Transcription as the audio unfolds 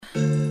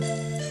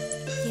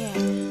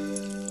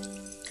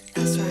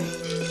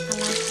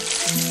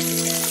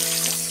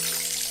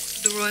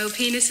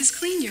penis is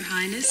clean, Your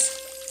Highness.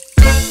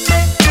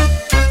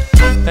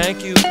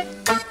 Thank you.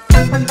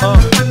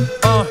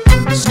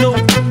 Snoop,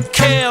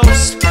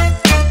 Kels.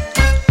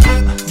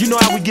 You know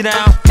how we get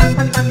out.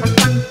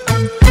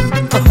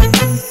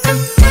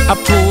 I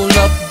pull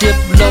up, dip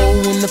low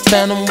in the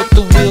Phantom with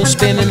the wheel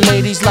spinning.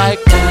 Ladies like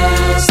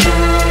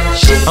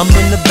I'm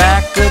in the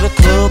back of the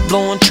club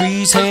blowing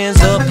trees,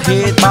 hands up,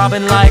 head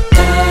bobbing like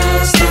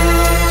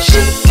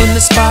in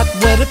the spot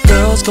where the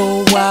girls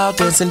go wild,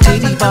 dancing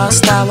titty bar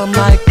style. I'm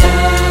like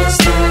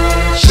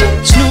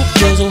Snoop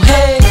Dizzle,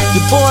 hey,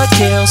 your boy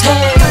Kels,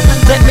 hey,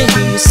 let me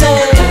hear you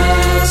say.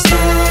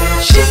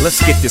 Let's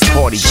get this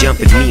party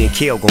jumping. Me and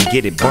Kel gon'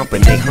 get it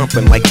bumping. They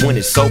humping like when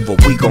it's over,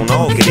 we gon'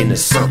 all get into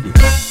something.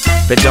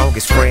 The dog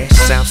is fresh,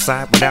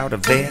 Southside without a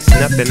vest.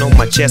 Nothing on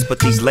my chest but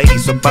these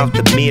ladies about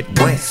the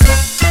Midwest.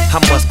 I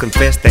must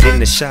confess that in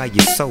the shy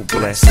you're so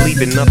blessed,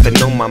 leaving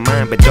nothing on my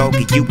mind but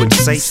doggy, you would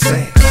say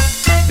sex.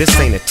 This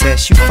ain't a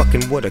test, you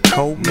fucking with a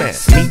cold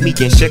mess. Meet me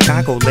in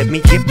Chicago, let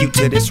me hip you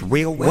to this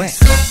real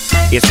West.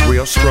 It's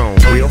real strong,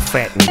 real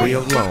fat and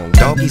real long.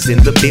 Doggies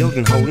in the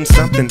building holding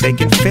something they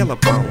can feel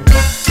upon.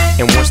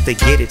 And once they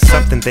get it,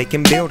 something they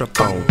can build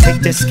upon.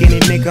 Take that skinny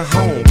nigga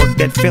home, work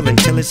that feeling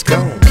till it's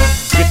gone.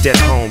 Get that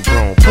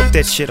homegrown, put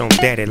that shit on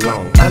daddy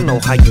long. I know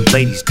how you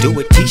ladies do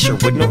it,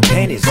 t-shirt with no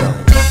panties on.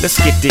 Let's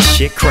get this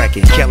shit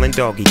crackin', Kel and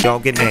Doggy,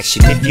 dog in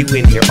action. If you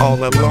in here all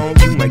alone,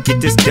 you might get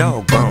this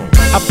dog bone.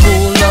 I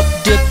pull up,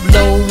 dip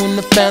low in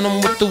the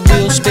Phantom with the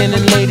wheel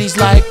spinning. Ladies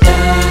like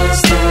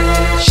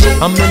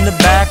I'm in the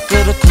back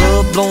of the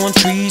club blowing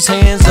trees,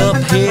 hands up,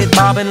 head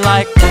bobbing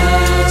like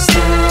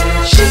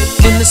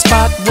in the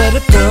spot where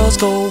the girls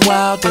go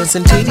wild,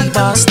 dancing titty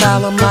bar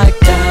style. I'm like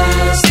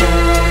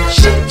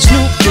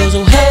Snoop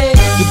Dizzle, hey,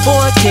 your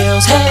boy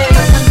Kels, hey,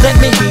 let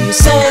me hear you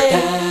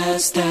say.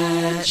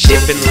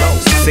 Dipping low,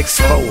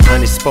 6'4",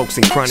 100 spokes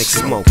and chronic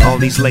smoke. All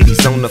these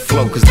ladies on the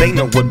floor, cause they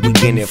know what we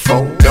in it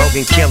for. Dogg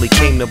and Kelly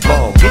came to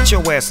ball, get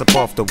your ass up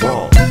off the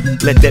wall.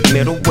 Let that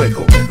middle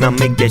wiggle, now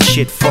make that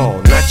shit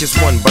fall. Not just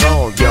one, but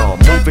all y'all,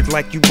 move it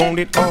like you want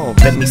it all.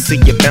 Let me see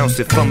you bounce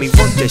it for me,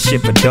 work that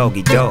shit for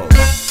Doggy Dog.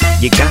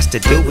 You got to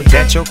do it,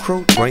 that your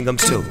crew, bring them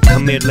too.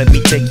 Come here, let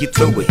me take you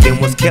through it. Then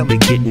once Kelly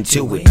getting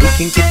to it, we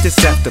can get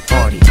this after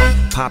party.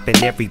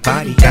 Poppin'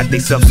 everybody, got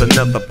themselves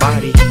another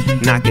body.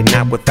 Knocking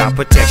out without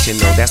protection,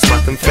 no, that's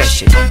my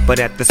confession. But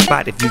at the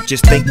spot, if you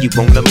just think you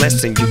want a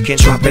lesson, you can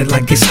drop it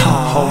like it's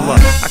hard. Hold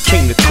up, I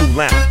came to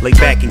cool out, lay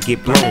back and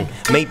get blown.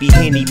 Maybe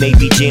Henny,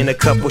 maybe gin, a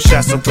couple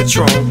shots of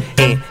Patron.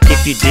 And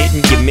if you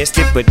didn't, you missed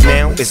it, but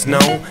now it's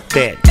known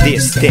that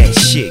this, that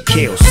shit,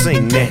 Kel,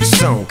 sing that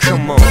song,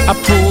 come on. I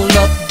pull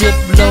up, dip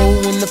low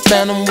in the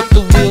Phantom with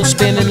the wheel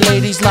spinning.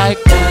 Ladies like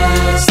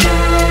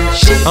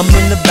I'm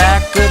in the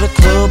back of the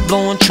club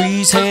blowing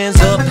trees, hands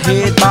up,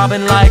 head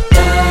bobbing like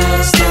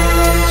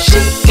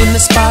in the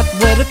spot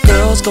where the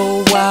girls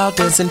go wild,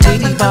 dancing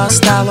titty bar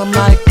style. I'm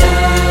like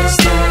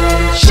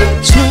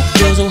Snoop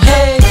Dizzle,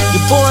 hey,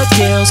 your boy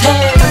Kels,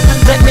 hey,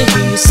 let me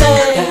hear you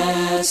say.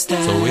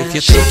 So if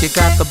you think you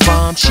got the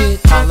bomb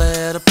shit, holla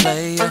at a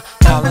player,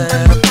 holla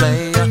at a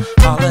player,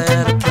 holla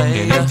at a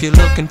player. And if you're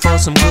looking for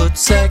some good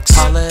sex,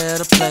 holla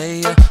at a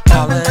player,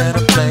 holla at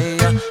a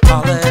player,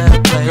 holla at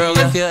a player. Girl,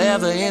 if you're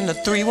ever in the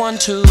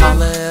 312,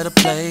 holla at a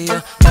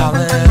player,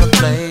 holla at a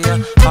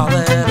player, holla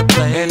at a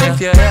player. And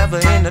if you're ever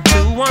in the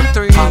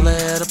 213, holla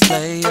at a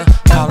player,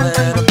 holla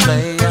at a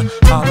player,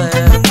 holla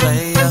at a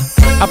player.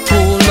 I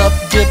pull up,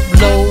 dip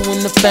low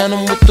in the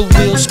Phantom with the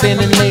wheel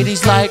spinning.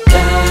 Ladies like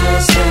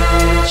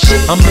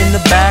I'm in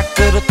the back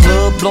of the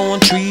club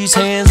blowing trees,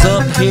 hands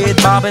up, head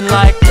bobbing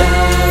like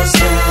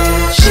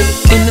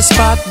in the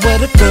spot where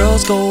the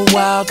girls go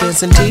wild,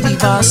 dancing titty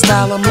bar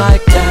style. I'm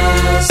like